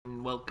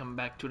and welcome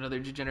back to another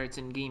Degenerates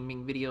in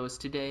Gaming videos.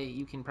 Today,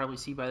 you can probably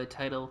see by the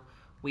title,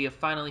 we have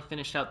finally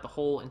finished out the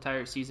whole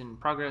entire season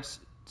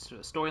progress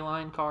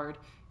storyline card,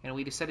 and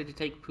we decided to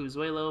take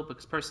Pozuelo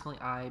because personally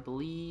I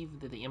believe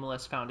that the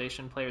MLS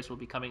Foundation players will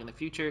be coming in the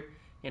future,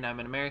 and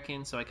I'm an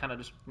American, so I kind of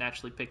just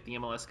naturally picked the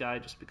MLS guy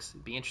just because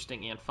it'd be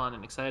interesting and fun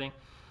and exciting.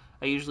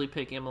 I usually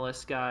pick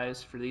MLS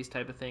guys for these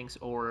type of things,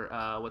 or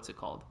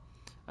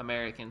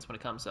Americans when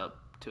it comes up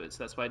to it.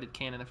 So that's why I did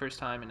Cannon the first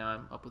time, and now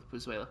I'm up with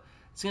Pozuelo.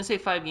 It's going to say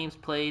 5 games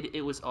played.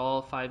 It was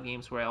all 5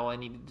 games where all I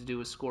needed to do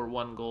was score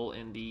 1 goal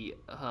in the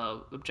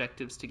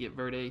objectives to get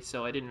Verde,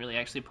 so I didn't really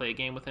actually play a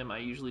game with him. I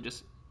usually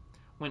just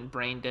went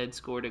brain dead,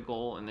 scored a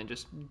goal, and then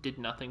just did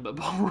nothing but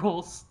ball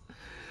rolls.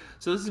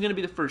 So this is going to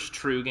be the first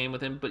true game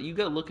with him, but you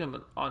got to look at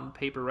him on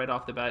paper right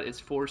off the bat.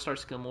 It's 4-star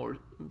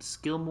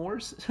skill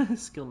moves,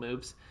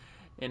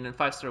 and then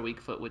 5-star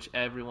weak foot, which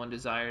everyone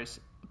desires.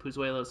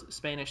 Pozuelo's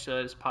Spanish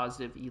is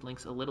positive. He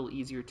links a little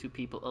easier to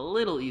people. A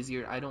little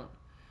easier.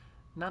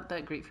 Not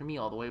that great for me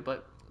all the way,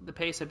 but the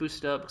pace I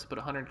boosted up because I put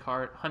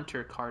a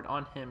Hunter card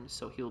on him,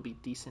 so he'll be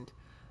decent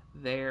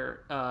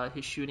there.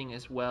 His shooting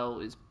as well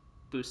is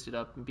boosted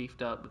up and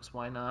beefed up because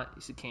why not?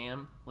 He's a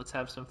cam. Let's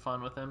have some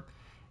fun with him.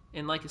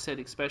 And like I said,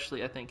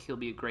 especially I think he'll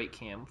be a great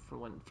cam for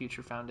when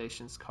future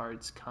Foundations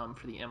cards come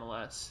for the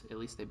MLS. At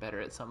least they better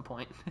at some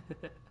point.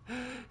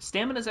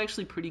 Stamina is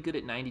actually pretty good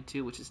at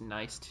 92, which is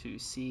nice to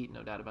see,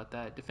 no doubt about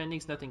that.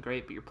 Defending's nothing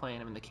great, but you're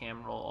playing him in the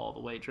cam role all the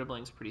way.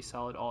 Dribbling's pretty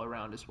solid all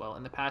around as well,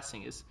 and the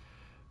passing is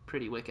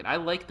pretty wicked. I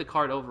like the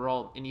card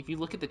overall, and if you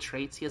look at the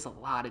traits, he has a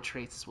lot of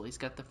traits as well. He's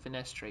got the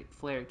finesse trait,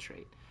 flair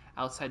trait,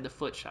 outside the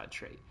foot shot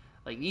trait.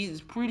 Like,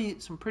 these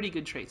some pretty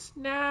good traits.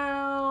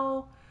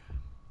 Now,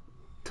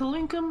 to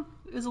link him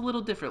is a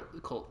little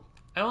difficult.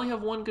 I only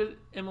have one good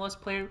MLS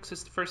player because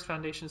it's the first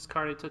Foundations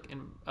card I took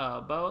in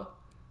Boa.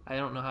 I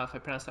don't know if I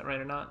pronounced that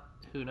right or not.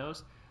 Who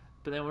knows?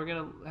 But then we're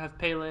going to have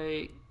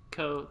Pele,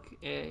 Coke,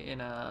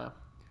 and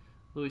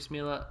Luis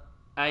Milla.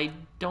 I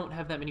don't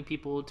have that many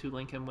people to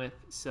link him with,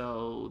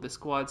 so the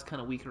squad's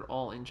kind of weaker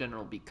all in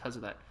general because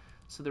of that.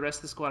 So the rest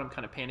of the squad I'm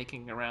kind of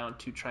panicking around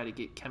to try to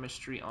get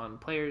chemistry on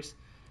players.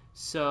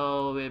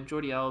 So we have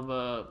Jordi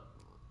Alba,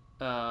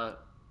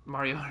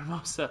 Mario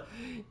Hermosa,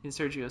 and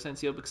Sergio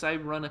Asensio. Because I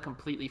run a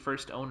completely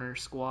first owner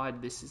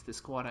squad, this is the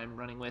squad I'm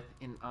running with,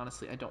 and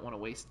honestly I don't want to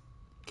waste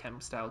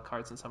chem style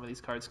cards on some of these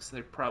cards because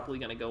they're probably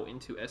going to go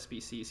into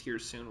SBCs here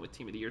soon with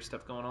Team of the Year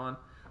stuff going on.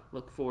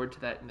 Look forward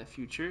to that in the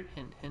future.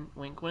 Hint, hint,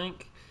 wink,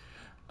 wink.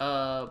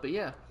 But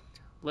yeah,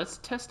 let's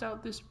test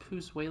out this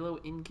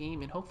Pozuelo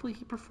in-game, and hopefully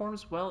he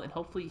performs well, and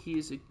hopefully he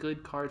is a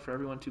good card for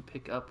everyone to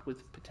pick up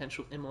with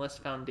potential MLS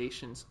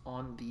Foundations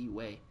on the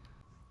way.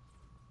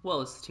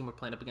 Well, it's the team we're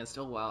playing up against.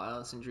 Oh, wow,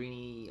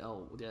 Alessandrini.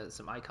 Oh, yeah,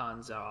 some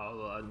icons.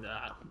 I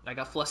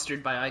got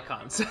flustered by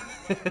icons.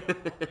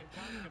 But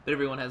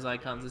everyone has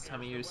icons this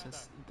time of year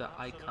since the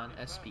icon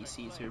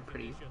SBCs are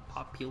pretty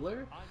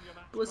popular.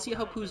 But let's see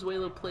how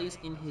Pozuelo plays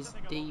in his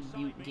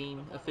debut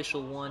game,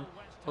 official one.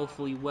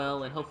 Hopefully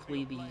well, and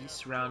hopefully the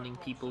surrounding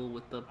people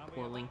with the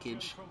poor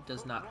linkage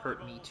does not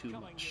hurt me too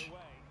much.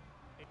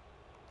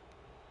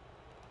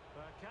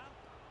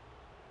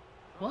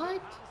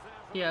 What?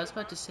 Yeah, I was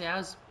about to say,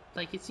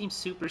 like, it seems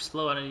super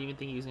slow. I didn't even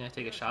think he was going to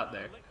take a shot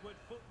there.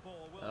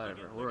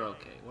 Whatever, we're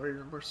okay.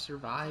 We're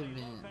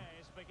surviving.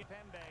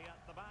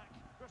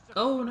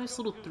 Oh, nice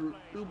little through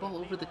ball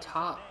over the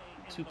top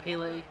to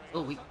Pele.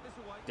 Oh, wait.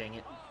 Dang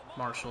it.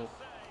 Marshall.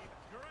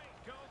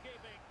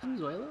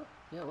 Pozuelo?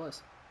 Yeah, it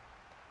was.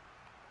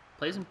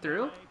 Plays him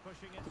through.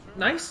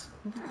 Nice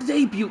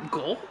debut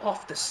goal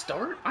off the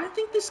start. I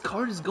think this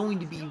card is going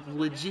to be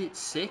legit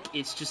sick.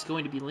 It's just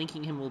going to be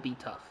linking him will be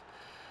tough.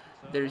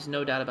 There's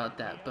no doubt about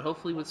that, but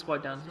hopefully with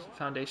Squad Down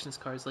Foundations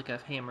cards like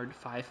I've hammered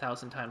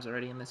 5,000 times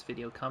already in this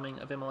video coming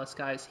of MLS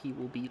guys, he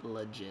will be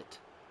legit.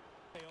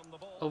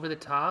 Over the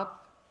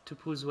top to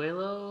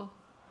Pozuelo.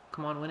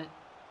 Come on, win it.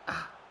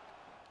 Ah.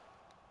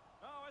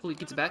 Oh, he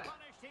gets it back.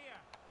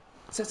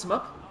 Sets him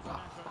up.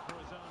 Oh.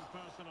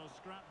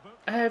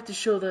 I have to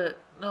show that.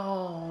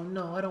 No,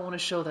 no, I don't want to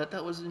show that.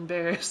 That was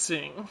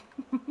embarrassing.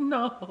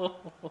 No.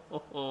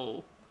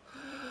 Oh,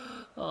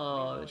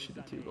 that should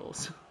be 2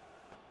 goals.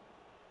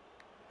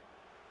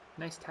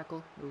 Nice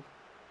tackle. Ooh,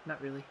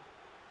 not really.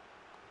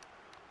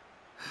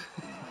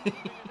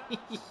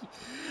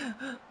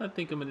 I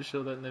think I'm going to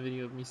show that in the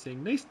video of me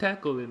saying, nice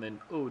tackle, and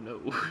then, oh no.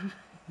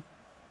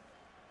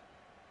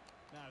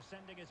 Now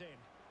sending it in.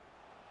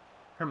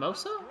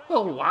 Hermosa?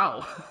 Oh,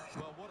 wow.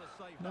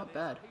 Not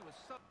bad.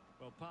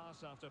 Well, pass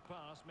after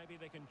pass. Maybe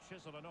they can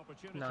chisel an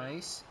opportunity.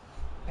 Nice.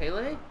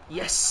 Pele?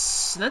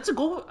 Yes! That's a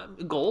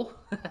goal.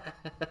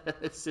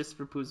 Assist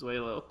for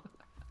Pozuelo.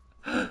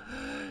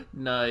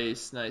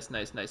 Nice, nice,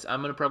 nice, nice.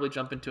 I'm going to probably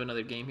jump into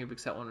another game here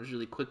because that one was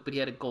really quick, but he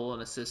had a goal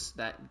and assist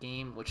that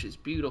game, which is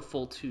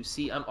beautiful to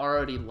see. I'm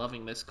already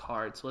loving this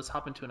card, so let's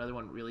hop into another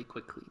one really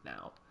quickly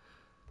now.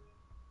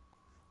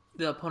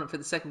 The opponent for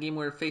the second game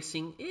we're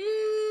facing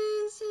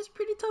is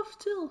pretty tough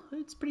still.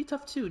 It's pretty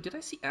tough too. Did I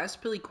see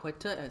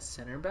Azpilicueta at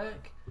center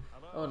back?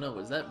 Oh no,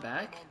 was that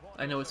back?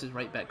 I know it's his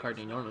right back card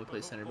and he normally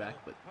plays center back,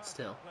 but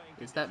still.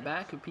 Is that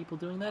back? Are people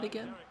doing that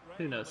again?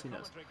 Who knows, who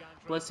knows.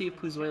 But let's see if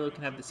Pozuelo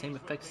can have the same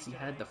effect as he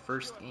had the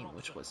first game,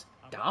 which was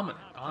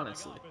dominant,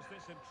 honestly.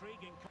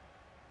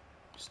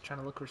 Just trying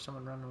to look for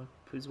someone running with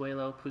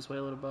Pozuelo.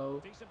 Pozuelo to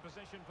Bo.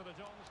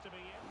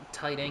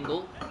 Tight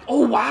angle.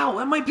 Oh, wow,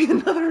 that might be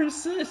another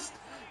assist.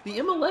 The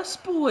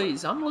MLS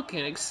boys. I'm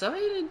looking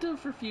excited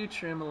for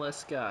future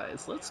MLS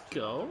guys. Let's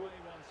go.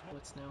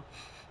 What's new?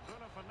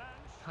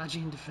 Haji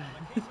in defense.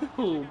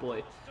 Oh,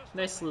 boy.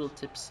 Nice little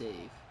tip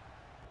save.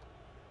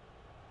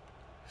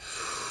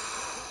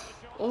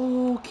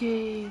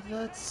 Okay,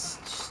 that's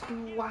just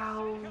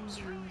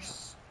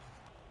wowzers.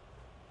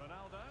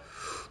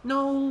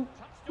 No,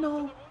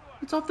 no,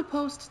 it's off the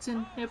post. It's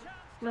in. Yep.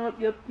 No,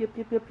 yep.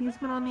 He's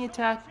been on the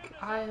attack.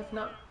 I have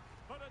not.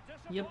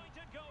 Yep.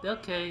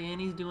 Okay, and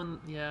he's doing.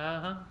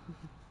 Yeah.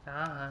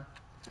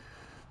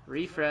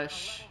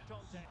 Refresh.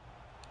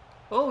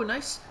 Oh,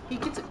 nice. He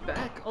gets it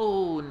back.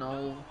 Oh,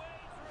 no.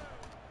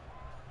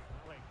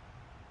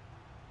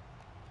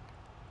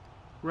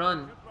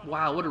 Run.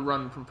 Wow, what a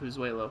run from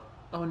Pozuelo.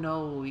 Oh,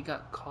 no, he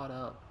got caught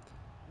up.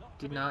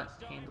 Did not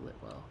handle it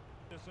well.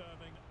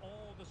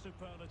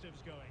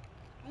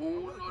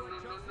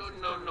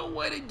 Oh, no.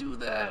 Why did I do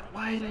that?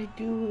 Why did I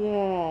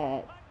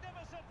do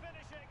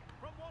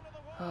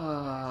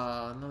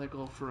that? Another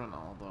goal for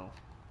Ronaldo.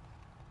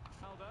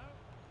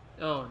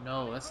 Oh,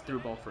 no, that's through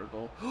ball for a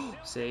goal.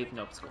 Save.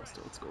 Nope,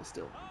 it's goal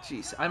still.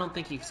 Jeez, I don't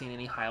think you've seen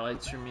any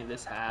highlights from me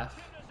this half.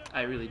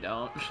 I really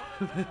don't.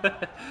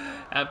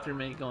 After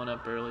me going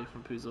up early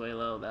from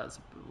Pozuelo, that was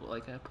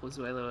like a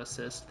Pozuelo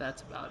assist.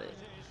 That's about it.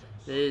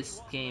 This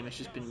game has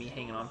just been me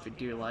hanging on for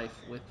dear life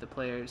with the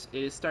players.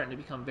 It is starting to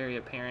become very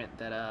apparent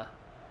that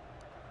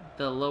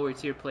the lower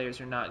tier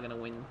players are not going to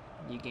win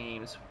you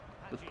games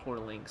with poor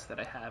links that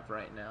I have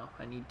right now.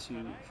 I need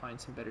to find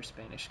some better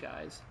Spanish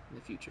guys in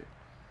the future.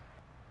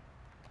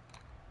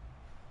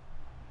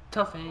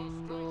 Tough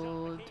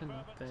angle to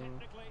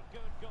nothing.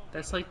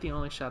 That's like the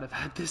only shot I've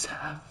had this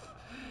half,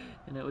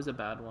 and it was a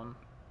bad one.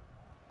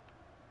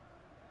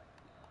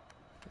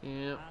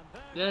 Yep,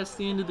 that's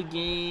the end of the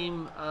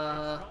game.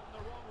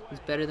 He's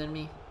better than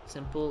me.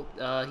 Simple.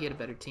 He had a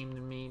better team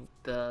than me.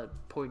 The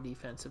poor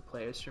defensive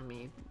players for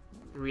me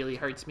really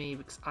hurts me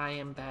because I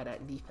am bad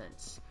at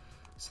defense.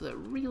 So that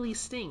really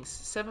stinks.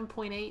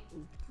 7.8,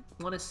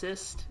 1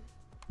 assist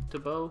to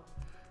Bo.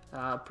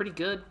 Pretty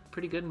good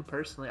and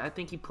personally. I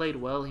think he played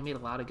well. He made a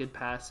lot of good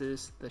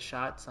passes. The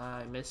shots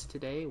I missed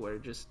today were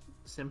just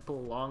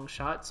simple long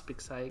shots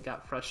because I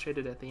got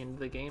frustrated at the end of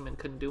the game and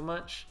couldn't do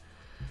much.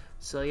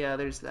 So yeah,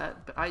 there's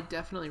that. But I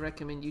definitely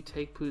recommend you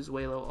take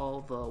Pozuelo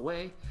all the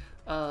way.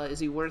 Is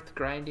he worth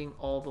grinding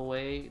all the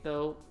way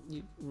though?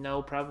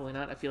 No, probably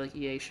not. I feel like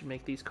EA should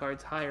make these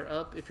cards higher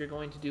up if you're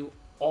going to do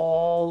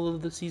all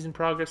of the season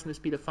progress and this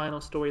be the final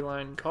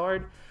storyline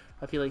card.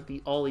 I feel like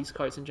all these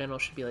cards in general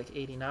should be like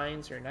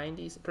 89s or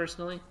 90s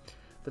personally,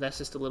 but that's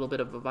just a little bit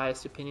of a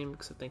biased opinion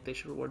because I think they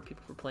should reward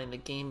people for playing the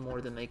game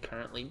more than they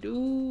currently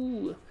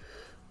do.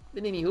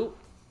 But anywho,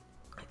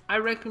 I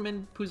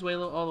recommend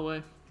Pozuelo all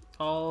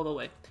the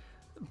way.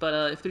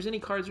 But if there's any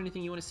cards or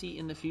anything you want to see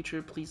in the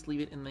future, please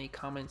leave it in the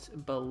comments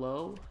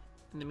below.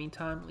 In the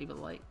meantime, leave a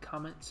like,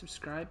 comment,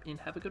 subscribe, and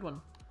have a good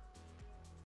one.